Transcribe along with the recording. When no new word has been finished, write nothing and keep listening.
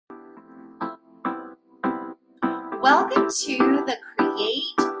Welcome to the Create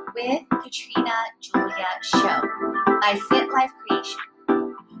with Katrina Julia show by Fit Life Creation,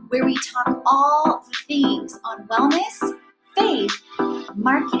 where we talk all the things on wellness, faith,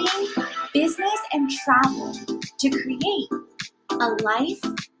 marketing, business, and travel to create a life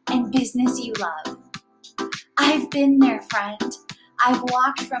and business you love. I've been there, friend. I've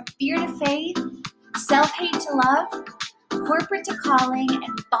walked from fear to faith, self-hate to love, corporate to calling,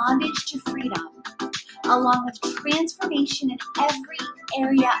 and bondage to freedom, along with transformation in every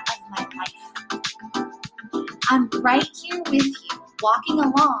area of my life. I'm right here with you, walking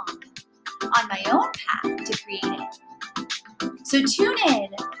along on my own path to creating. So tune in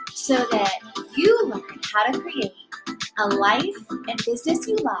so that you learn how to create a life and business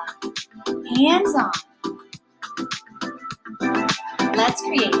you love, hands-on. Let's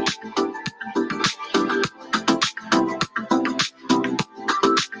create it.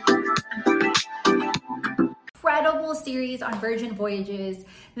 Incredible series on Virgin Voyages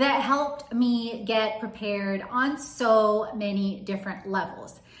that helped me get prepared on so many different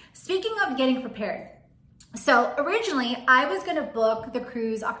levels. Speaking of getting prepared, so originally I was gonna book the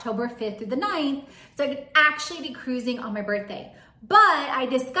cruise October 5th through the 9th so I could actually be cruising on my birthday. But I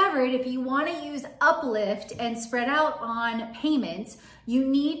discovered if you wanna use Uplift and spread out on payments, you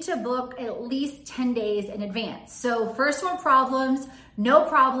need to book at least 10 days in advance. So first world problems, no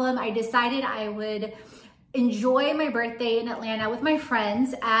problem. I decided I would enjoy my birthday in Atlanta with my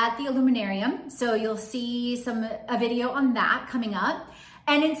friends at the Illuminarium. So you'll see a video on that coming up.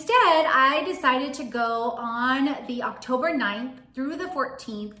 And instead, I decided to go on the October 9th through the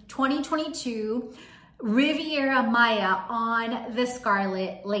 14th, 2022 Riviera Maya on the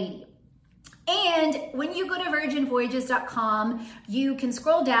Scarlet Lady. And when you go to virginvoyages.com, you can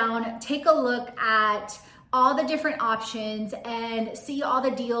scroll down, take a look at all the different options and see all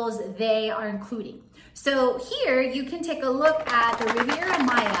the deals they are including. So here you can take a look at the Riviera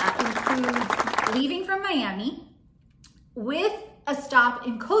Maya includes leaving from Miami with a stop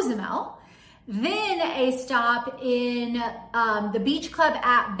in Cozumel, then a stop in the beach club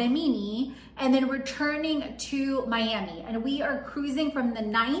at Bimini, and then returning to Miami. And we are cruising from the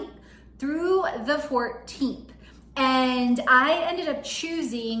 9th through the 14th. And I ended up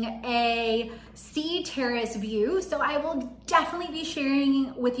choosing a sea terrace view. So I will definitely be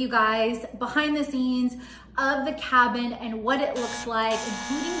sharing with you guys behind the scenes of the cabin and what it looks like,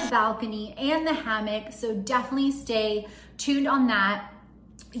 including the balcony and the hammock. So definitely stay tuned on that.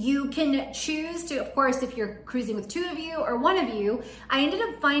 You can choose to, of course, if you're cruising with two of you or one of you. I ended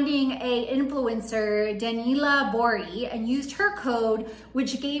up finding a influencer, Daniela Bori, and used her code,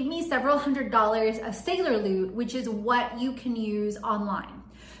 which gave me several $100s of Sailor Loot, which is what you can use online.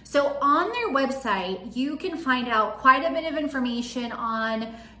 So on their website, you can find out quite a bit of information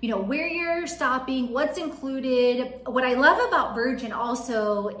on, where you're stopping, what's included. What I love about Virgin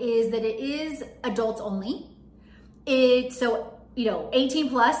also is that it is adults only. It's 18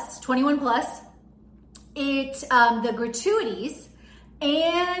 plus, 21 plus. The gratuities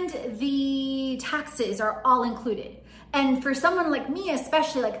and the taxes are all included. And for someone like me,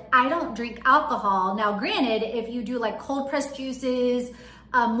 especially, I don't drink alcohol. Now, granted, if you do cold pressed juices,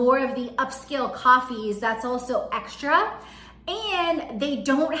 more of the upscale coffees, that's also extra. And they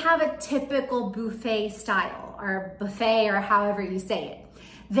don't have a typical buffet style or buffet or however you say it.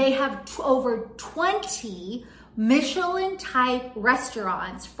 They have over 20 Michelin type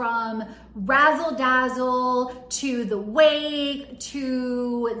restaurants, from Razzle Dazzle to the Wake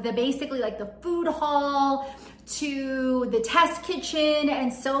to the the food hall to the test kitchen,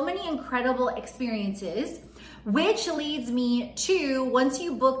 and so many incredible experiences, which leads me to, once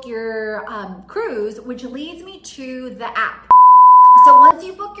you book your cruise, which leads me to the app. So once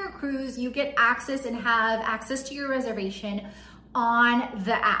you book your cruise, you get access and have access to your reservation on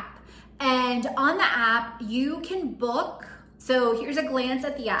the app. And on the app, you can book. So here's a glance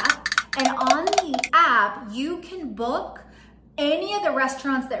at the app. And on the app, you can book any of the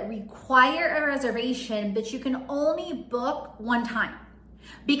restaurants that require a reservation, but you can only book one time.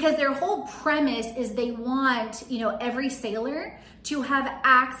 Because their whole premise is they want, every sailor to have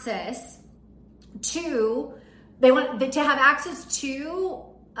access to, the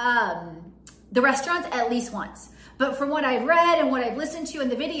restaurants at least once. But from what I've read and what I've listened to in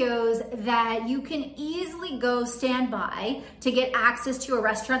the videos, that you can easily go standby to get access to a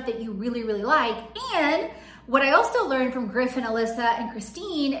restaurant that you really, really like. And what I also learned from Griffin, Alyssa, and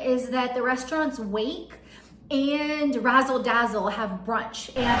Christine is that the restaurants Wake and Razzle Dazzle have brunch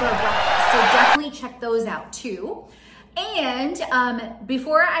and or breakfast. So definitely check those out too. And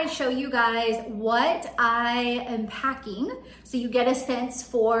before I show you guys what I am packing, so you get a sense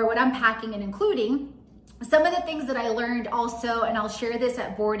for what I'm packing and including, some of the things that I learned also, and I'll share this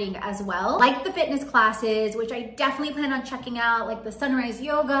at boarding as well, like the fitness classes, which I definitely plan on checking out, like the sunrise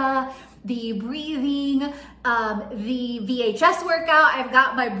yoga, the breathing, the VHS workout. I've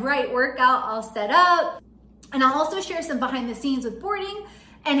got my Bright workout all set up. And I'll also share some behind the scenes with boarding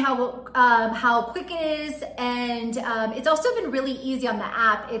and how quick it is. And it's also been really easy on the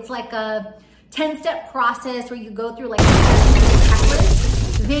app. It's like a 10-step process where you go through like a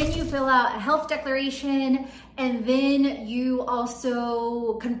checklist. Then you fill out a health declaration, and then you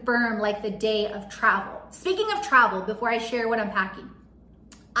also confirm like the day of travel. Speaking of travel, before I share what I'm packing,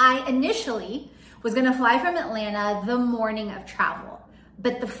 I initially was gonna fly from Atlanta the morning of travel,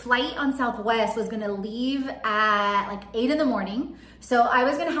 but the flight on Southwest was gonna leave at like 8 in the morning. So I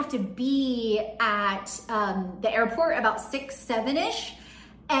was gonna have to be at the airport about 6, 7-ish.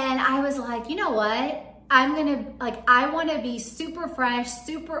 And I was like, you know what? I wanna be super fresh,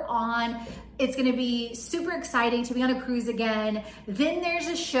 super on. It's gonna be super exciting to be on a cruise again. Then there's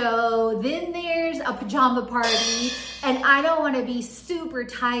a show, then there's a pajama party, and I don't wanna be super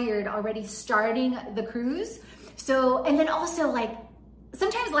tired already starting the cruise. So, and then also like,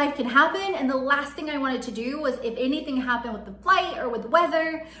 sometimes life can happen, and the last thing I wanted to do was if anything happened with the flight or with the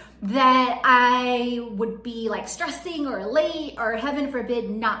weather, that I would be like stressing or late or heaven forbid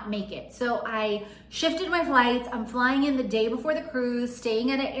not make it. So I shifted my flights. I'm flying in the day before the cruise,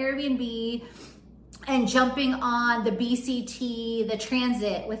 staying at an Airbnb, and jumping on the BCT, the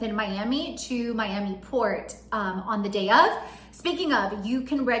transit within Miami to Miami Port on the day of. Speaking of, you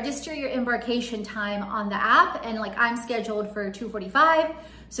can register your embarkation time on the app, and like I'm scheduled for 2:45,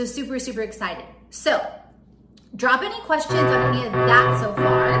 so super, super excited. So drop any questions on any of that so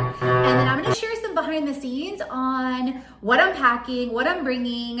far, and then I'm gonna share some behind the scenes on what I'm packing, what I'm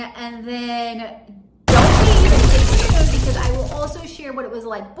bringing, and then don't leave and stay tuned because I will also share what it was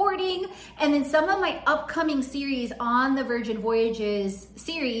like boarding, and then some of my upcoming series on the Virgin Voyages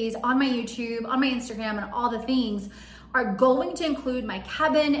series on my YouTube, on my Instagram, and all the things are going to include my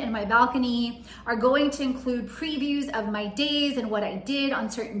cabin and my balcony, are going to include previews of my days and what I did on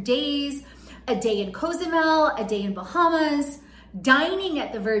certain days, a day in Cozumel, a day in Bahamas, dining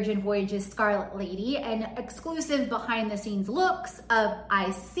at the Virgin Voyages Scarlet Lady, and exclusive behind the scenes looks of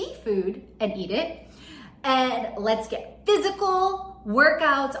I see food and eat it. And let's get physical,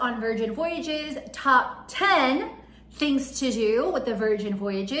 workouts on Virgin Voyages, top 10 things to do with the Virgin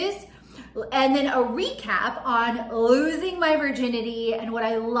Voyages, and then a recap on losing my virginity and what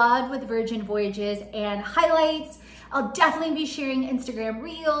I loved with Virgin Voyages and highlights. I'll definitely be sharing Instagram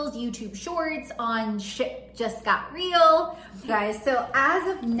Reels, YouTube Shorts on Ship Just Got Real. Guys, so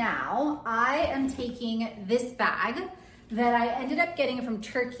as of now, I am taking this bag that I ended up getting from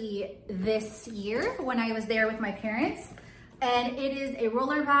Turkey this year when I was there with my parents. And it is a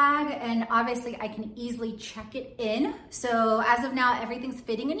roller bag, and obviously I can easily check it in. So as of now, everything's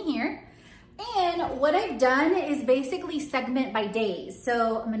fitting in here. And what I've done is basically segment by days.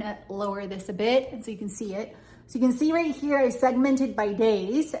 So I'm gonna lower this a bit and so you can see it. So you can see right here, I segmented by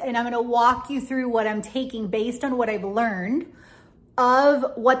days, and I'm gonna walk you through what I'm taking based on what I've learned of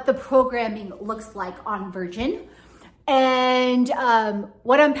what the programming looks like on Virgin, and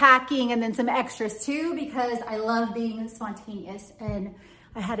what I'm packing, and then some extras too, because I love being spontaneous, and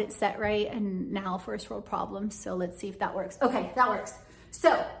I had it set right, and now first world problems. So let's see if that works. Okay, that works.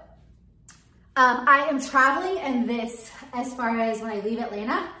 So I am traveling in this as far as when I leave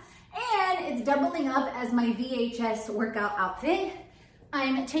Atlanta, and it's doubling up as my VHS workout outfit.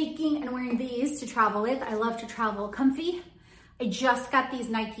 I'm taking and wearing these to travel with. I love to travel comfy. I just got these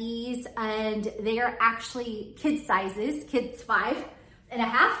Nikes, and they are actually kid sizes, kids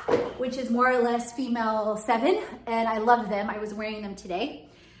 5.5, which is more or less female 7, and I love them. I was wearing them today.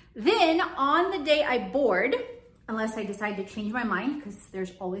 Then on the day I board, unless I decide to change my mind, because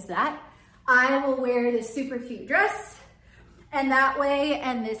there's always that, I will wear this super cute dress, and that way,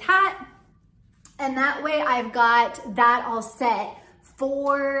 and this hat, and that way I've got that all set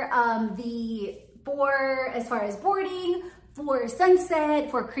for as far as boarding, for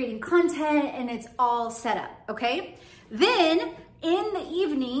sunset, for creating content, and it's all set up, okay? Then in the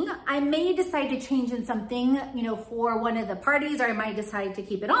evening, I may decide to change in something, you know, for one of the parties, or I might decide to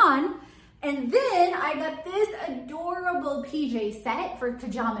keep it on. And then I got this adorable PJ set for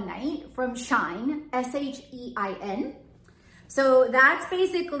pajama night from Shein, S-H-E-I-N. So that's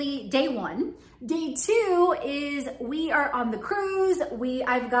basically day 1. Day 2 is we are on the cruise.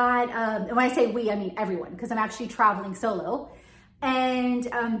 I've got, when I say we, I mean everyone, because I'm actually traveling solo. And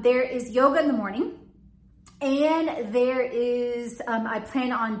there is yoga in the morning. And there is, I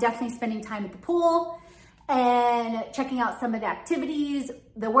plan on definitely spending time at the pool and checking out some of the activities,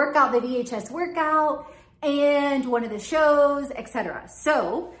 the workout, the VHS workout, and one of the shows, etc.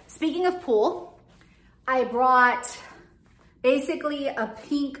 So speaking of pool, I brought basically a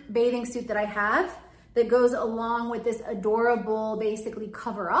pink bathing suit that I have that goes along with this adorable, basically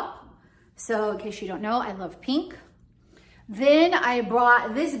cover up. So in case you don't know, I love pink. Then I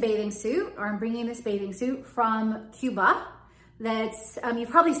brought this bathing suit, or I'm bringing this bathing suit from Cuba. That's, you've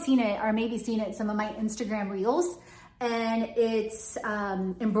probably seen it, or maybe seen it in some of my Instagram reels. And it's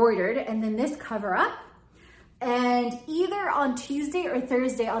embroidered, and then this cover up. And either on Tuesday or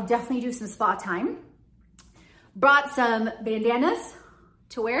Thursday, I'll definitely do some spa time. Brought some bandanas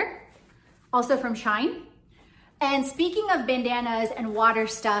to wear, also from Shine. And speaking of bandanas and water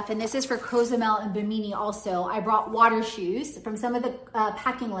stuff, and this is for Cozumel and Bimini also, I brought water shoes. From some of the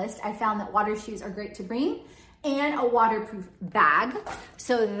packing list, I found that water shoes are great to bring, and a waterproof bag.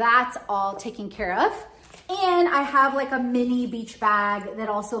 So that's all taken care of. And I have like a mini beach bag that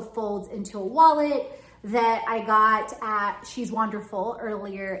also folds into a wallet that I got at She's Wonderful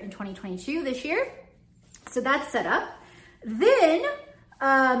earlier in 2022 this year. So that's set up. Then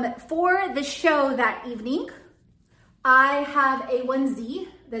for the show that evening, I have a onesie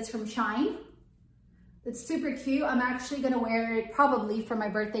that's from Shine. It's super cute. I'm actually gonna wear it probably for my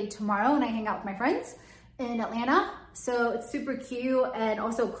birthday tomorrow when I hang out with my friends in Atlanta. So it's super cute and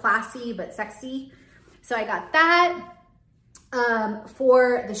also classy but sexy. So I got that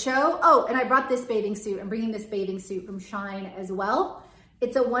for the show. Oh, and I brought this bathing suit. I'm bringing this bathing suit from Shine as well.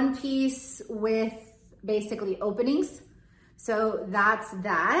 It's a one piece with basically openings. So that's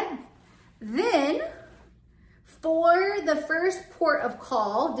that. Then for the first port of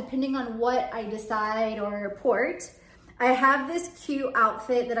call, depending on what I decide or port, I have this cute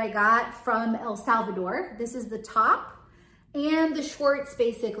outfit that I got from El Salvador. This is the top, and the shorts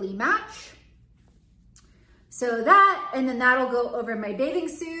basically match. So that, and then that'll go over my bathing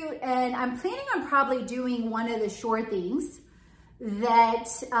suit. And I'm planning on probably doing one of the shore things that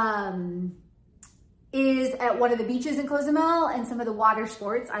is at one of the beaches in Cozumel and some of the water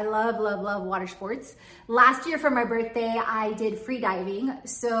sports. I love, love, love water sports. Last year for my birthday, I did free diving.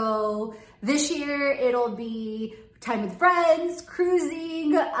 So this year it'll be time with friends,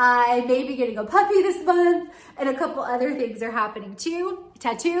 cruising. I may be getting a puppy this month, and a couple other things are happening too.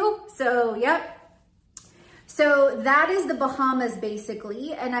 Tattoo, so yep. So that is the Bahamas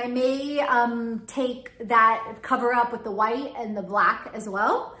basically, and I may take that cover up with the white and the black as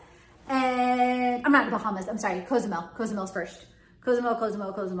well. And I'm not in Bahamas, I'm sorry, Cozumel. Cozumel's first.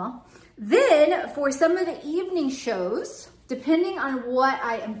 Cozumel. Then for some of the evening shows, depending on what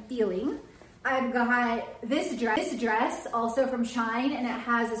I am feeling, I've got this dress also from Shine, and it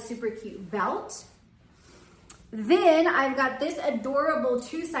has a super cute belt. Then I've got this adorable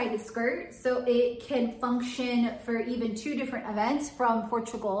two-sided skirt, so it can function for even 2 different events from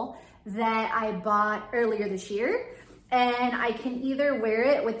Portugal that I bought earlier this year. And I can either wear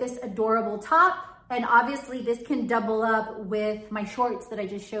it with this adorable top, and obviously this can double up with my shorts that I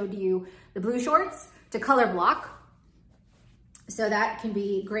just showed you, the blue shorts, to color block. So that can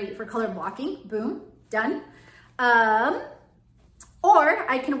be great for color blocking. Boom, done. Or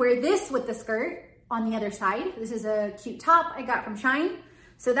I can wear this with the skirt on the other side. This is a cute top I got from Shine.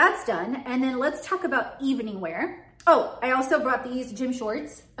 So that's done. And then let's talk about evening wear. Oh, I also brought these gym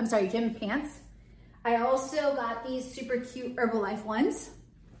pants. I also got these super cute Herbalife ones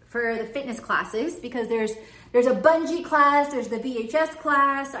for the fitness classes, because there's a bungee class, there's the VHS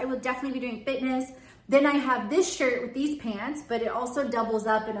class. I will definitely be doing fitness. Then I have this shirt with these pants, but it also doubles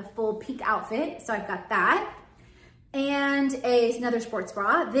up in a full peak outfit. So I've got that. And another sports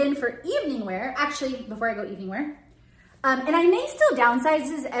bra. Then for evening wear, actually, before I go evening wear, and I may still downsize.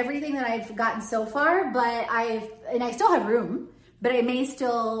 This is everything that I've gotten so far, but I still have room, but I may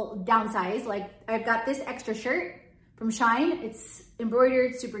still downsize. Like I've got this extra shirt from Shine. It's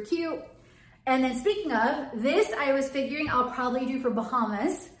embroidered, super cute. And then speaking of this, I was figuring I'll probably do for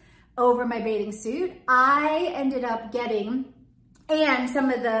Bahamas over my bathing suit. I ended up getting, and some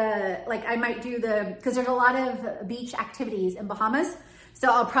of the, like I might do because there's a lot of beach activities in Bahamas.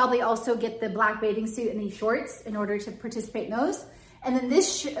 So I'll probably also get the black bathing suit and these shorts in order to participate in those. And then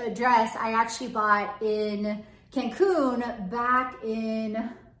this dress I actually bought in Cancun back in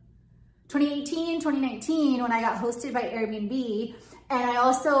 2018, 2019 when I got hosted by Airbnb. And I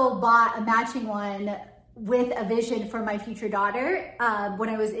also bought a matching one with a vision for my future daughter when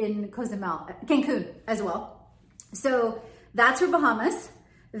I was in Cancun as well. So that's for Bahamas.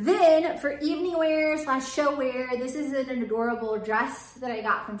 Then for evening wear / show wear, this is an adorable dress that I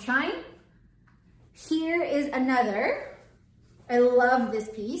got from Shine. Here is another. I love this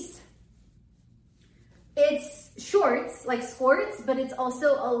piece. It's shorts, like skirts, but it's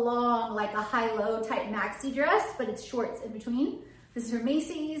also a long, like a high-low type maxi dress, but it's shorts in between. This is from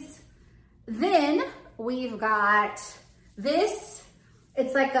Macy's. Then we've got this.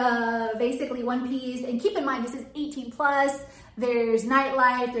 It's like a basically one piece. And keep in mind, this is 18 plus. There's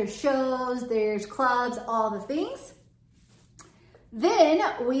nightlife, there's shows, there's clubs, all the things. Then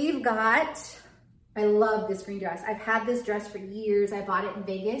we've got, I love this green dress. I've had this dress for years. I bought it in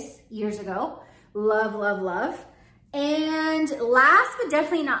Vegas years ago. Love, love, love. And last but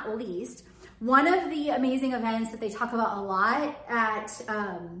definitely not least, one of the amazing events that they talk about a lot at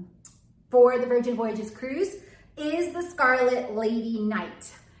for the Virgin Voyages cruise is the Scarlet Lady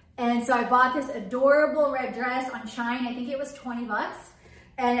Night. And so I bought this adorable red dress on Shine. I think it was 20 bucks.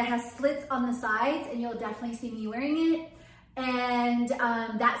 And it has slits on the sides, and you'll definitely see me wearing it. And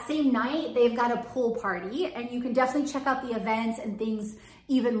that same night, they've got a pool party, and you can definitely check out the events and things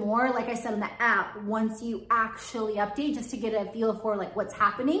even more, like I said, on the app once you actually update, just to get a feel for like what's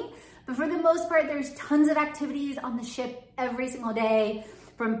happening. But for the most part, there's tons of activities on the ship every single day,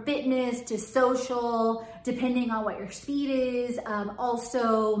 from fitness to social, depending on what your speed is.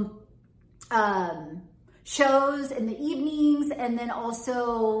 Also, shows in the evenings, and then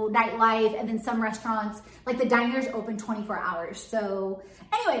also nightlife, and then some restaurants, like the diners open 24 hours. So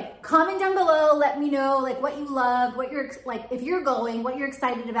anyway, comment down below, let me know like what you love, what you're like, if you're going, what you're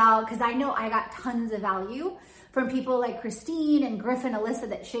excited about, because I know I got tons of value from people like Christine and Griffin, Alyssa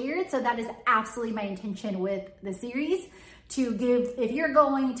that shared. So that is absolutely my intention with the series, to give, if you're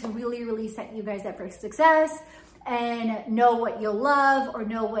going, to really, really set you guys up for success and know what you'll love, or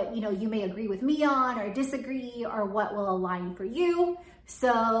know what, you know, you may agree with me on or disagree, or what will align for you.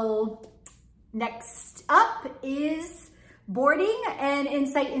 So next up is boarding and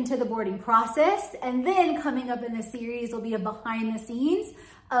insight into the boarding process. And then coming up in the series will be a behind the scenes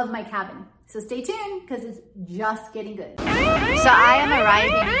of my cabin. So stay tuned, because it's just getting good. So I am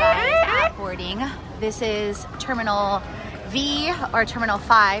arriving, guys, at boarding. This is Terminal V or Terminal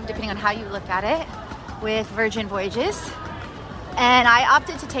 5, depending on how you look at it, with Virgin Voyages. And I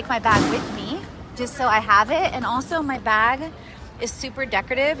opted to take my bag with me just so I have it. And also my bag is super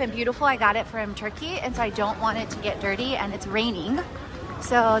decorative and beautiful. I got it from Turkey, and so I don't want it to get dirty, and it's raining.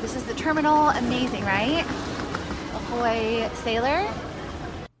 So this is the terminal. Amazing, right? Ahoy, sailor.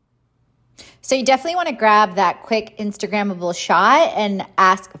 So you definitely want to grab that quick Instagrammable shot and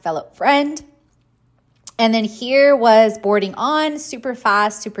ask a fellow friend. And then here was boarding on, super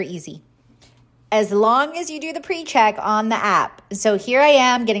fast, super easy, as long as you do the pre-check on the app. So here I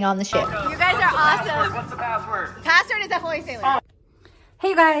am getting on the ship. You guys are awesome. What's the password? Password is Ahoy Sailor. Hey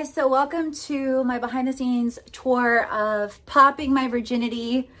you guys, so welcome to my behind the scenes tour of popping my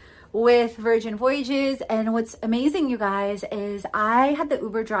virginity with Virgin Voyages. And what's amazing, you guys, is I had the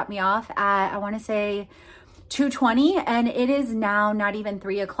Uber drop me off at, I want to say 2:20, and it is now not even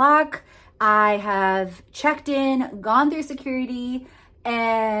 3 o'clock. I have checked in, gone through security,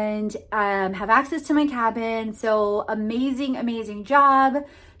 and have access to my cabin. So amazing, amazing job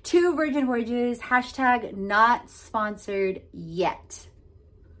to Virgin Voyages. Hashtag not sponsored yet.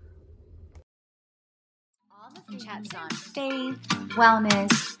 All the chats on faith,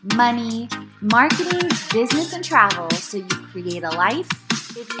 wellness, money, marketing, business, and travel, so you create a life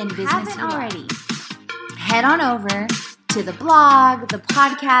and business you already. Head on over to the blog, the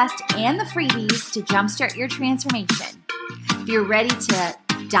podcast, and the freebies to jumpstart your transformation. If you're ready to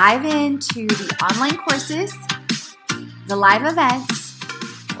dive into the online courses, the live events,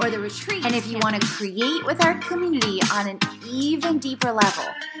 or the retreat, and if you want to create with our community on an even deeper level,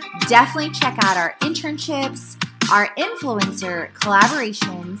 definitely check out our internships, our influencer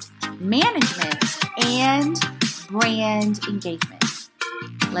collaborations, management, and brand engagement.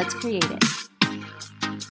 Let's create it.